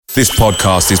This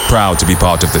podcast is proud to be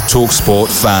part of the TalkSport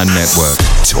Fan Network.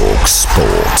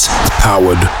 TalkSport.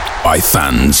 Powered by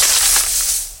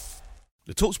fans.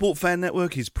 The TalkSport Fan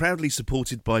Network is proudly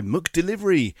supported by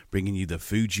McDelivery, bringing you the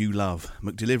food you love.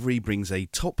 McDelivery brings a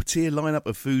top-tier lineup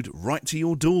of food right to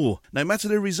your door. No matter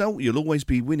the result, you'll always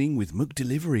be winning with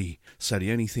McDelivery. So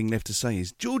the only thing left to say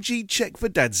is, Georgie, check for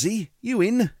Dadsy. You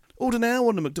in? Order now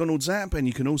on the McDonald's app, and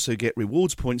you can also get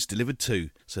rewards points delivered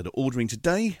too. So that ordering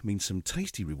today means some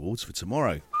tasty rewards for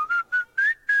tomorrow.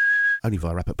 Only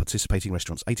via app at participating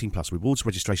restaurants. 18 plus. Rewards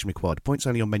registration required. Points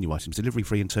only on menu items. Delivery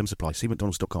free and terms apply. See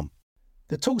mcdonalds.com.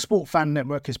 The TalkSport Fan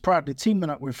Network is proudly teaming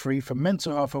up with Free for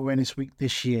Mental Health Awareness Week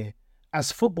this year.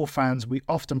 As football fans, we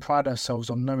often pride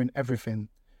ourselves on knowing everything,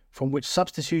 from which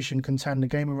substitution can turn the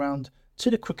game around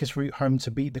to the quickest route home to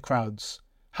beat the crowds.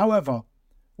 However,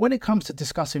 when it comes to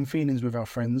discussing feelings with our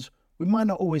friends, we might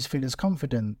not always feel as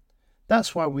confident.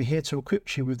 That's why we're here to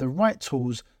equip you with the right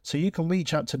tools so you can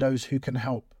reach out to those who can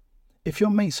help. If your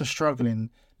mates are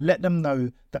struggling, let them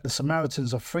know that the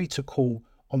Samaritans are free to call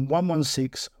on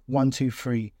 116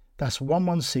 123. That's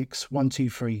 116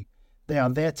 123. They are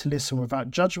there to listen without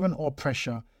judgment or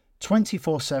pressure,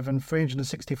 24/7,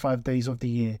 365 days of the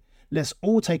year. Let's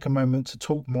all take a moment to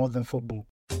talk more than football.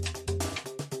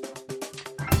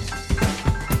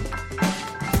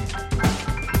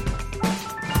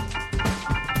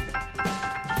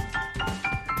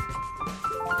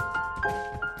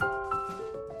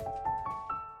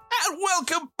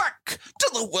 Welcome back to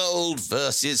the World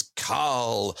versus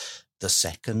Carl, the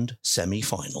second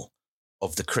semi-final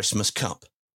of the Christmas Cup.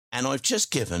 And I've just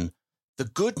given the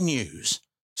good news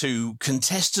to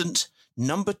contestant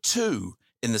number 2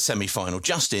 in the semi-final,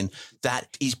 Justin,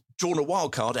 that he's drawn a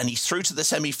wild card and he's through to the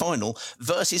semi-final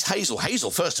versus Hazel.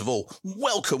 Hazel, first of all,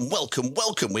 welcome.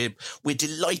 We're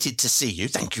delighted to see you.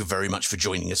 Thank you very much for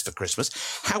joining us for Christmas.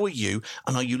 How are you?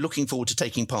 And are you looking forward to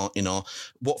taking part in our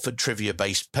Watford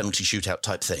trivia-based penalty shootout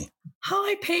type thing?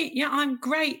 Hi, Pete. Yeah, I'm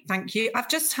great, thank you. I've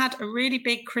just had a really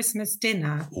big Christmas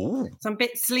dinner, Ooh. so I'm a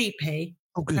bit sleepy.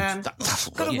 Oh, good.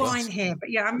 Got a wine here,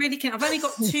 but yeah, I'm really keen. I've only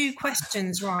got 2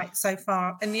 questions right so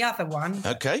far in the other one.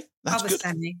 Okay, that's good.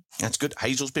 Semi. That's good.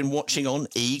 Hazel's been watching on,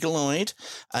 eagle-eyed,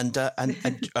 and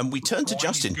we turn to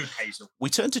Justin. We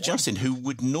turn to Justin, who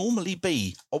would normally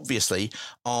be, obviously,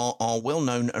 our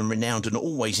well-known and renowned and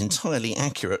always entirely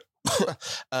accurate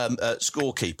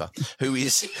scorekeeper, who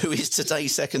is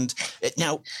today's second.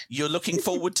 Now, you're looking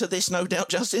forward to this, no doubt,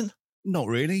 Justin? Not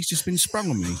really. He's just been sprung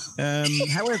on me.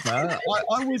 However,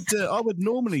 I would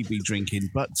normally be drinking,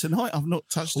 but tonight I've not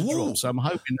touched a drop, so I'm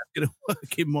hoping that's going to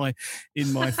work in my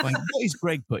favour. What is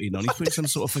Greg putting on? He's putting some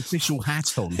sort of official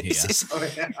hat on here.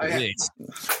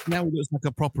 Now he looks like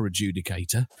a proper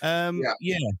adjudicator.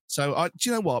 Yeah. So do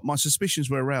you know what? My suspicions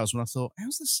were aroused when I thought,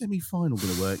 how's the semi-final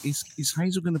going to work? Is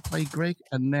Hazel going to play Greg?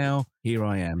 And now here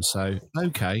I am. So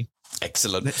okay.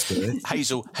 Excellent. Let's do it.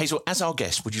 Hazel, as our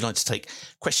guest, would you like to take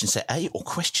question set A or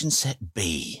question set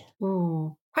B?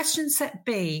 Ooh, question set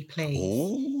B, please.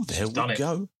 Oh, there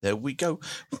we go.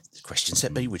 Question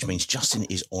set B, which means Justin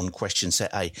is on question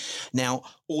set A. Now,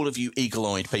 all of you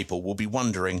eagle-eyed people will be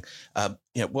wondering,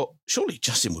 well, surely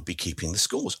Justin would be keeping the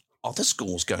scores. Are the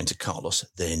scores going to Carlos?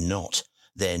 They're not.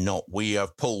 They're not. We've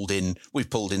pulled in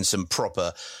some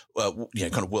proper,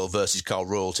 kind of World versus Carl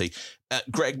royalty.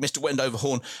 Greg, Mr.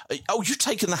 Wendover-Horn, you've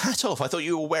taken the hat off. I thought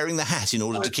you were wearing the hat in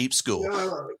order to keep score.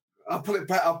 No, I'll put it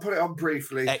back. I'll put it on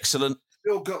briefly. Excellent.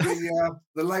 Still got the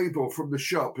label from the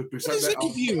shop. What does it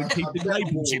give you and keep the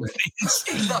label, Jimmy?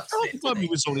 Half the time he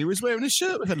was on, he was wearing a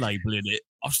shirt with a label in it.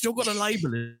 I've still got a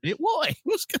label in it. Why?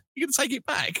 You going to take it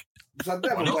back? I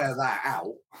never wear that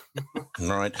out.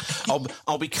 Right.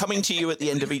 I'll be coming to you at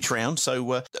the end of each round,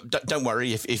 so don't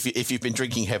worry if you've been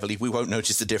drinking heavily, we won't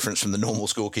notice the difference from the normal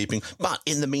scorekeeping. But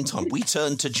in the meantime, we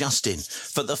turn to Justin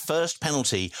for the first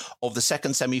penalty of the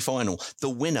second semi-final. The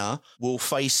winner will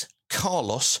face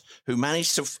Carlos, who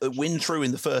managed to win through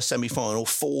in the first semi-final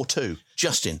 4-2.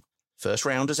 Justin, first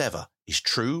round as ever, is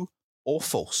true or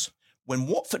false? When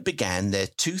Watford began their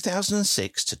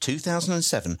 2006 to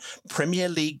 2007 Premier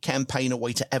League campaign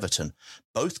away to Everton,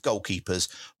 both goalkeepers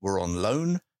were on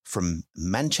loan from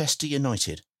Manchester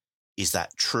United. Is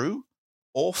that true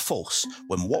or false?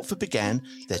 When Watford began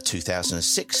their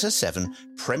 2006-07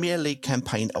 Premier League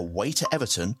campaign away to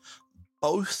Everton,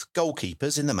 both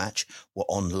goalkeepers in the match were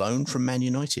on loan from Man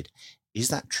United. Is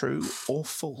that true or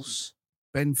false?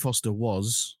 Ben Foster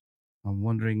was. I'm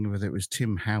wondering whether it was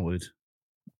Tim Howard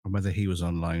and whether he was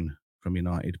on loan from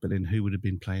United. But then who would have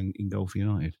been playing in goal for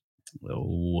United?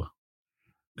 Oh, I'm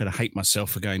going to hate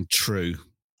myself for going true.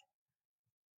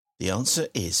 The answer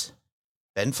is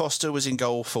Ben Foster was in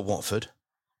goal for Watford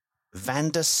Van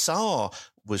der Sar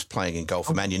was playing in goal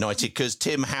for Man United because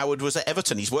Tim Howard was at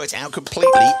Everton. He's worked out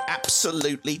completely,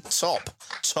 absolutely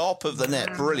top of the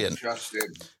net. Brilliant.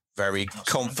 Justin. Very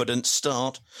confident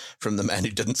start from the man who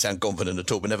doesn't sound confident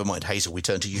at all, but never mind. Hazel, we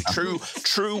turn to you.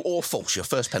 True or false, your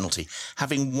first penalty.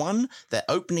 Having won their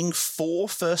opening 4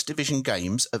 First Division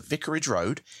games at Vicarage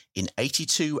Road in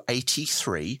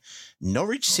 82-83,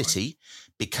 Norwich City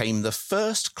became the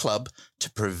first club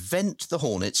to prevent the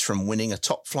Hornets from winning a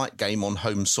top-flight game on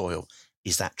home soil.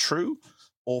 Is that true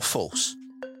or false?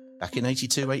 Back in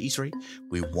 82-83,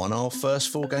 we won our first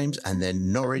 4 games and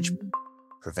then Norwich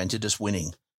prevented us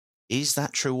winning. Is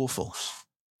that true or false?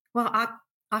 Well,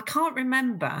 I can't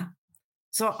remember,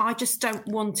 so I just don't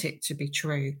want it to be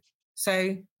true.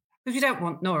 So, because we don't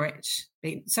want Norwich,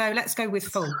 so let's go with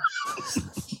false.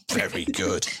 Very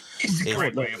good. It's a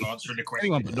great way of answering the question.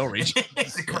 Anyone but Norwich.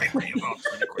 It's a great way of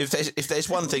answering the question. If there's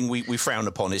one thing we frown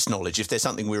upon, it's knowledge. If there's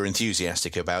something we're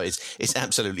enthusiastic about, it's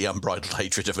absolutely unbridled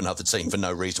hatred of another team for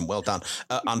no reason. Well done.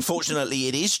 Unfortunately,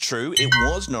 it is true. It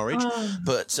was Norwich.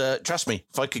 But trust me,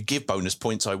 if I could give bonus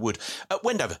points, I would.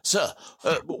 Wendover, sir,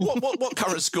 what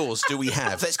current scores do we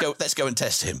have? Let's go and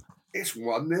test him. It's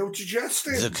 1-0 to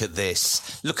Justin. Look at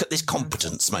this. Look at this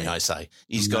competence, may I say.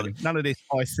 He's got none of this,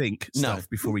 I think, No. stuff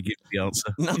before we give the answer.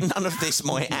 none of this.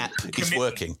 My app is Commitment.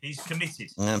 working. He's committed.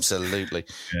 Absolutely.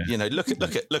 Yeah. You know, look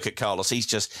at Carlos. He's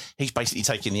basically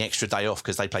taking the extra day off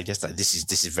because they played yesterday. This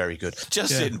is very good.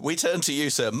 Justin, we turn to you,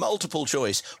 sir. Multiple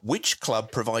choice. Which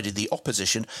club provided the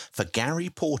opposition for Gary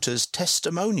Porter's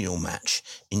testimonial match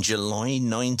in July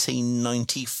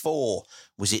 1994?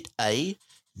 Was it A,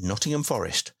 Nottingham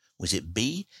Forest? Was it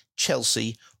B,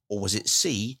 Chelsea, or was it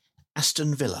C,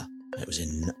 Aston Villa? It was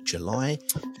in July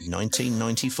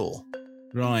 1994.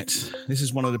 Right. This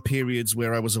is one of the periods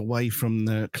where I was away from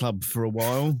the club for a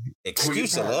while.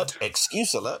 Excuse alert.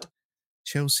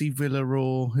 Chelsea, Villa,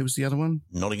 or who was the other one?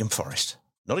 Nottingham Forest.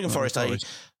 Nottingham Forest A,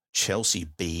 Chelsea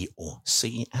B, or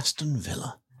C, Aston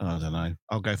Villa. I don't know.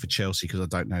 I'll go for Chelsea because I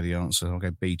don't know the answer. I'll go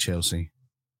B, Chelsea.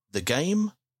 The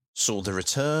game saw the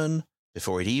return,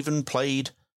 before it even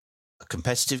played, a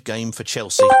competitive game for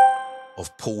Chelsea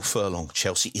of Paul Furlong.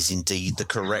 Chelsea is indeed the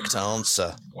correct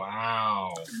answer.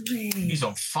 Wow. He's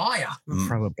on fire.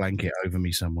 Throw a blanket over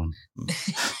me, someone.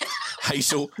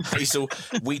 Hazel,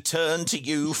 we turn to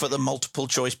you for the multiple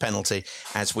choice penalty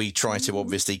as we try to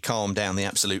obviously calm down the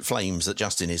absolute flames that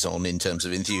Justin is on in terms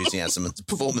of enthusiasm and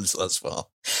performance thus far.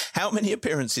 How many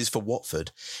appearances for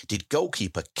Watford did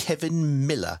goalkeeper Kevin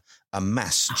Miller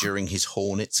amass during his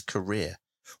Hornets career?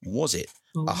 Was it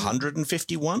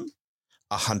 151,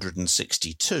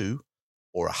 162,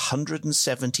 or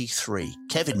 173?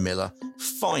 Kevin Miller,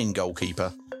 fine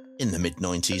goalkeeper in the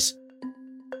mid-90s.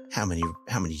 How many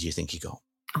do you think he got?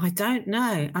 I don't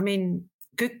know. I mean,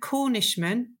 good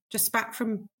Cornishman, just back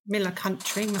from Miller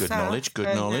country myself.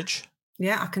 Good knowledge.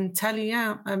 Yeah, I can tell you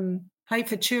now. Played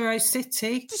for Truro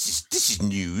City. This is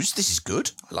news. This is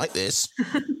good. I like this.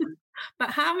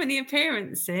 But how many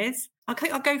appearances? Okay,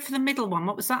 I'll go for the middle one.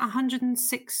 What was that?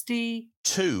 160?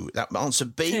 2. That answer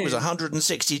B was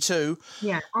 162.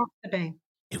 Yeah, after B.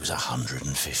 It was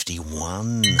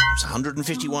 151. It was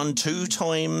 151. 2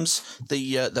 times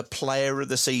the player of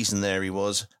the season there he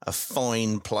was. A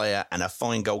fine player and a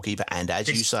fine goalkeeper. And as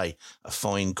you say, a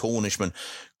fine Cornishman.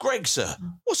 Greg, sir,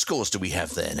 what scores do we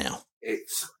have there now?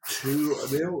 It's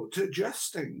 2-0 to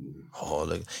Justin. Oh,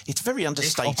 look, it's very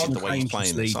understated the way he's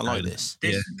playing this. I like this.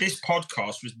 This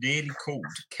podcast was nearly called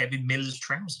Kevin Miller's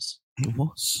Trousers. It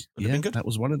was. Would have been good. That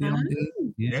was one of the ideas.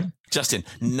 Yeah. Justin,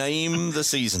 name the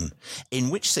season. In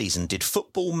which season did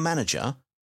Football Manager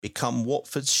become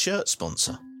Watford's shirt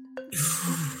sponsor?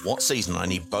 What season? I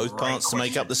need both parts to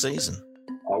make up the season.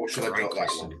 I wish I'd got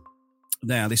that one.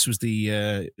 Now, this was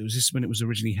when it was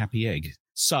originally Happy Egg.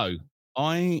 So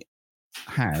I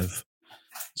have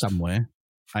somewhere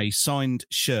a signed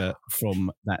shirt from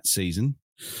that season.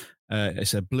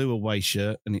 It's a blue away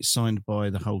shirt and it's signed by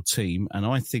the whole team. And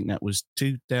I think that was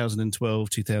 2012,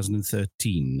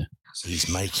 2013. He's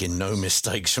making no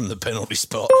mistakes from the penalty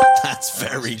spot. That's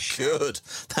very good.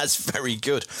 That's very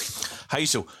good.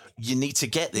 Hazel, you need to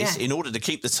get this in order to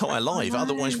keep the tie alive.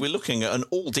 Otherwise, we're looking at an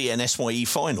all-DNSYE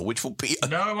final, which will be...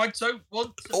 No, I don't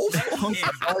want to. I'll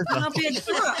be a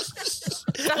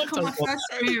back on my first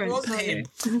appearance.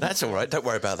 That's all right. Don't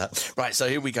worry about that. Right, so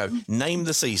here we go. Name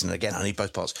the season. Again, I need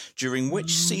both parts. During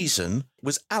which season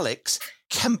was Alex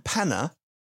Campana,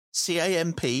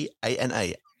 Campana,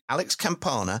 Alex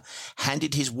Campana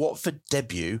handed his Watford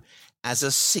debut as a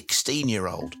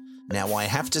 16-year-old? Now, I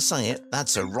have to say it,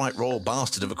 that's a right royal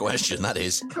bastard of a question, that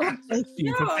is. Thank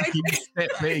you for picking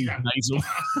set B, Hazel.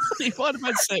 If I'd have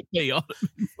had set B, I'd have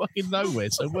been fucking nowhere,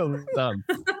 so well done.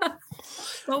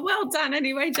 Well done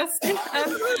anyway, Justin. I've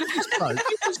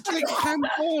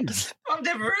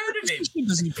never heard of him. Who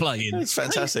does he play in? It's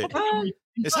fantastic. I'm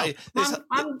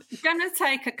going to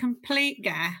take a complete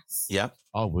guess. Yeah.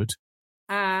 I would.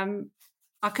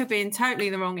 I could be in totally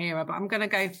the wrong era, but I'm going to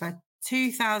go for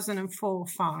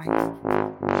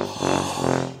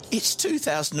 2004-5. It's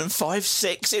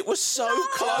 2005-6. It was so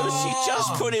close. You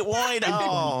just put it wide.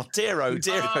 Oh, dear, oh,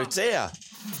 dear, oh, dear.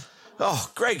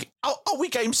 Oh, Greg, are we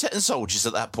game, set and soldiers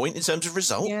at that point in terms of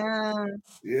result? Yeah.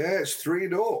 Yeah, it's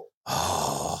 3-0.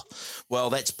 Oh, well,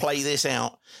 let's play this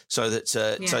out so that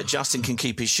so Justin can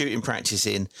keep his shooting practice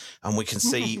in, and we can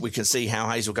see how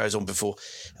Hazel goes on before.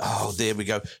 Oh, there we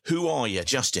go. Who are you,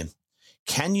 Justin?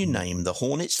 Can you name the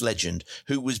Hornets legend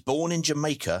who was born in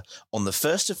Jamaica on the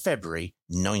 1st of February,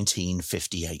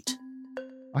 1958?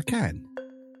 I can.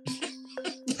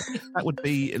 That would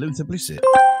be Luther Blissett.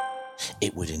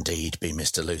 It would indeed be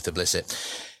Mr. Luther Blissett.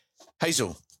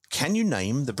 Hazel, can you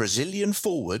name the Brazilian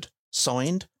forward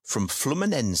signed from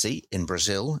Fluminense in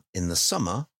Brazil in the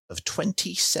summer of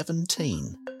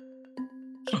 2017?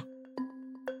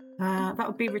 That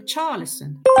would be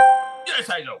Richarlison. Yes,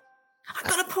 Hazel. I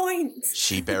got a point.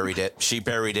 She buried it.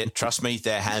 Trust me,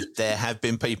 there have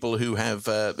been people who have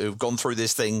who've gone through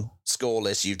this thing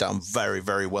scoreless. You've done very,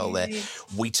 very well there.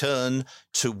 We turn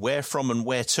to where from and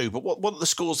where to. But what are the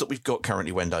scores that we've got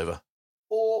currently, Wendover?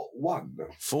 4-1.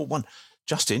 4-1.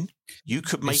 Justin, you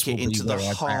could make it into the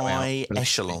high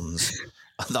echelons.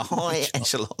 The high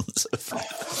echelons.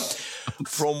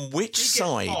 From which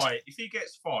side? If he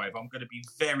gets 5, I'm going to be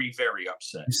very, very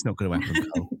upset. It's not going to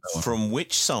happen. From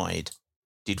which side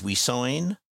did we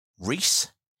sign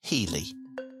Reece Healy?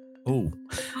 Oh,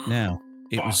 now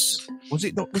it was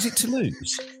it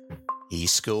Toulouse? He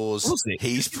scores. Was it?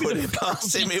 He's put it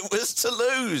past him. It was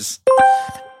Toulouse.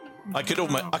 I could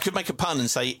make a pun and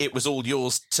say it was all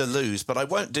yours to lose, but I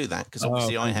won't do that because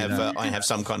obviously I have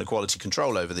some kind of quality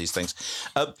control over these things.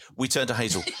 We turn to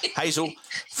Hazel. Hazel,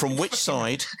 from which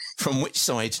side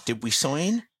did we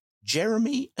sign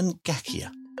Jeremy and Ngakia?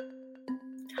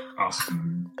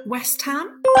 West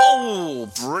Ham.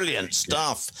 Oh, brilliant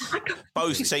stuff.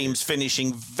 Both teams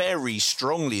finishing very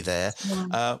strongly there,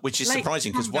 which is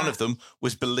surprising because one of them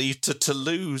was believed to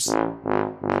lose. I'm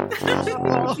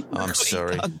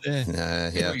sorry.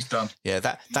 He's done.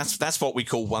 Yeah, that's what we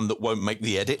call one that won't make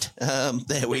the edit.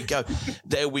 There we go.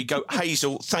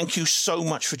 Hazel, thank you so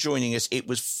much for joining us. It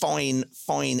was fine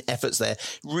efforts there.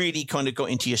 Really kind of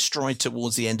got into your stride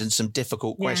towards the end and some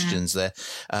difficult questions there.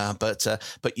 But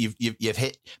you've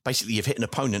hit an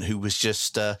opponent who was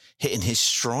just hitting his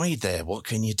stride there. What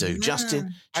can you do,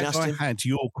 Justin? If I had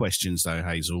your questions though,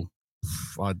 Hazel,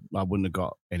 I wouldn't have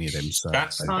got any of them. So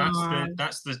that's kind,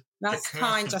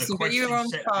 Justin. But you were on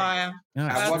fire.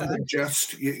 I wonder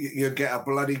just you get a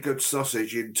bloody good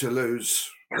sausage in Toulouse.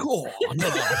 Oh,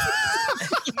 no.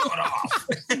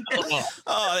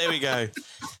 Oh, there we go.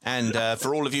 And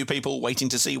for all of you people waiting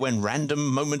to see when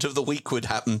random moment of the week would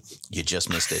happen, you just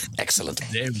missed it. Excellent.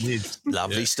 There it is.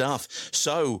 Lovely stuff.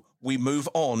 So we move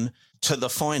on to the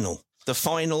final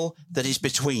that is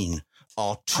between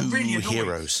our two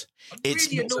heroes. It's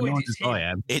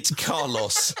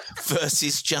Carlos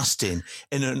versus Justin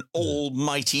in an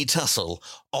almighty tussle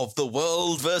of the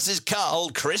World versus Carl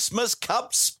Christmas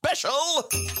Cup special.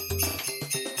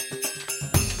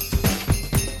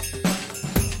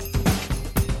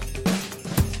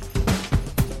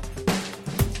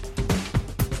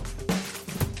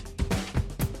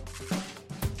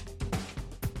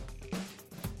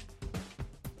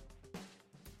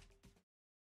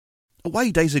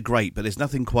 Away days are great, but there's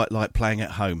nothing quite like playing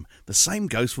at home. The same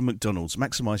goes for McDonald's.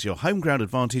 Maximise your home ground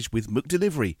advantage with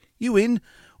McDelivery. You in?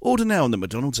 Order now on the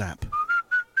McDonald's app.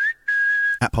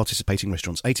 At participating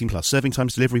restaurants, 18 plus. Serving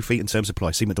times, delivery fee and terms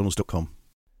apply. See mcdonalds.com.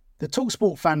 The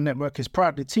TalkSport Fan Network is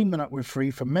proudly teaming up with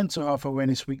Free for Mental Health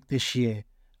Awareness Week this year.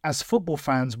 As football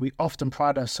fans, we often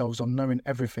pride ourselves on knowing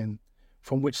everything,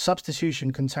 from which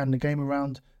substitution can turn the game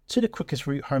around to the quickest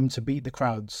route home to beat the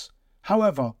crowds.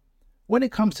 However, when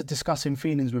it comes to discussing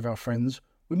feelings with our friends,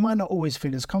 we might not always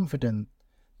feel as confident.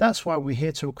 That's why we're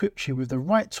here to equip you with the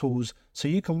right tools so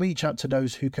you can reach out to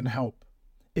those who can help.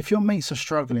 If your mates are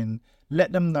struggling,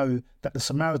 let them know that the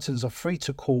Samaritans are free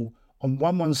to call on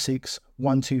 116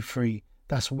 123.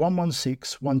 That's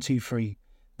 116 123.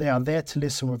 They are there to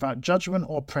listen without judgment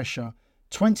or pressure,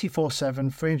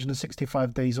 24/7,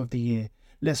 365 days of the year.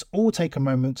 Let's all take a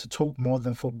moment to talk more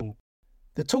than football.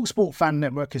 The TalkSport Fan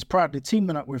Network is proudly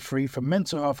teaming up with Free for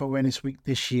Mental Health Awareness Week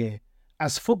this year.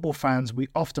 As football fans, we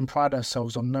often pride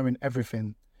ourselves on knowing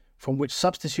everything, from which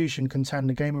substitution can turn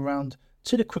the game around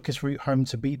to the quickest route home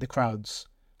to beat the crowds.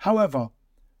 However,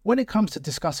 when it comes to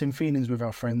discussing feelings with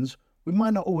our friends, we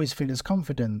might not always feel as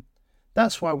confident.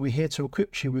 That's why we're here to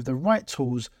equip you with the right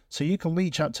tools so you can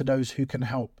reach out to those who can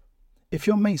help. If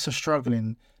your mates are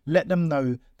struggling, let them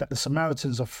know that the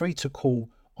Samaritans are free to call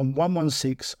on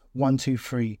 116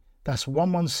 123. That's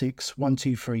 116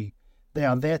 123. They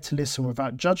are there to listen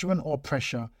without judgment or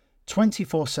pressure,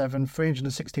 24/7,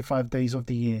 365 days of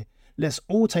the year. Let's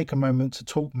all take a moment to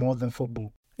talk more than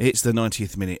football. It's the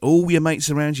 90th minute. All your mates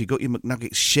around, you got your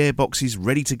McNuggets share boxes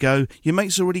ready to go. Your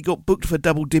mates already got booked for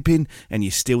double dipping, and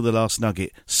you steal the last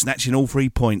nugget, snatching all 3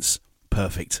 points.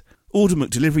 Perfect. Order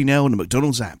McDelivery now on the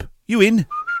McDonald's app. You in?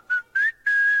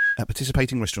 At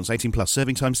participating restaurants, 18 plus,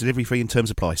 serving times, delivery free and terms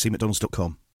apply. See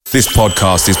mcdonalds.com. This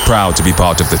podcast is proud to be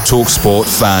part of the TalkSport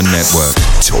Fan Network.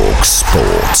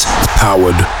 TalkSport.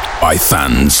 Powered by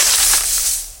fans.